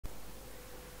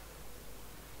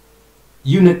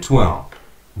Unit 12,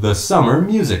 the Summer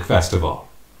Music Festival.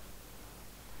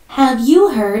 Have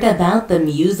you heard about the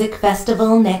music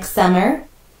festival next summer?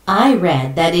 I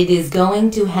read that it is going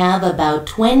to have about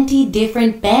 20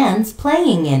 different bands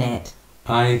playing in it.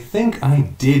 I think I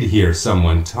did hear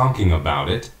someone talking about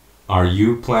it. Are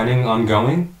you planning on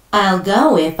going? I'll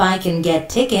go if I can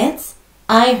get tickets.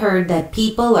 I heard that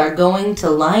people are going to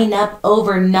line up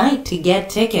overnight to get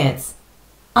tickets.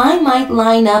 I might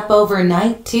line up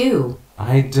overnight too.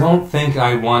 I don't think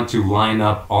I want to line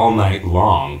up all night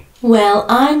long. Well,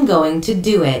 I'm going to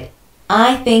do it.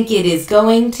 I think it is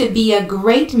going to be a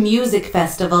great music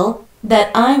festival that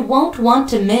I won't want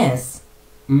to miss.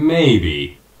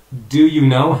 Maybe. Do you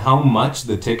know how much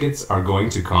the tickets are going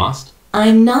to cost?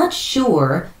 I'm not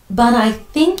sure, but I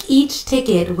think each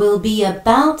ticket will be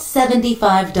about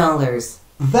 $75.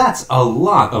 That's a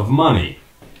lot of money.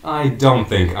 I don't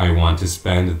think I want to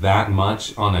spend that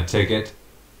much on a ticket.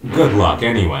 Good luck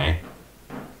anyway.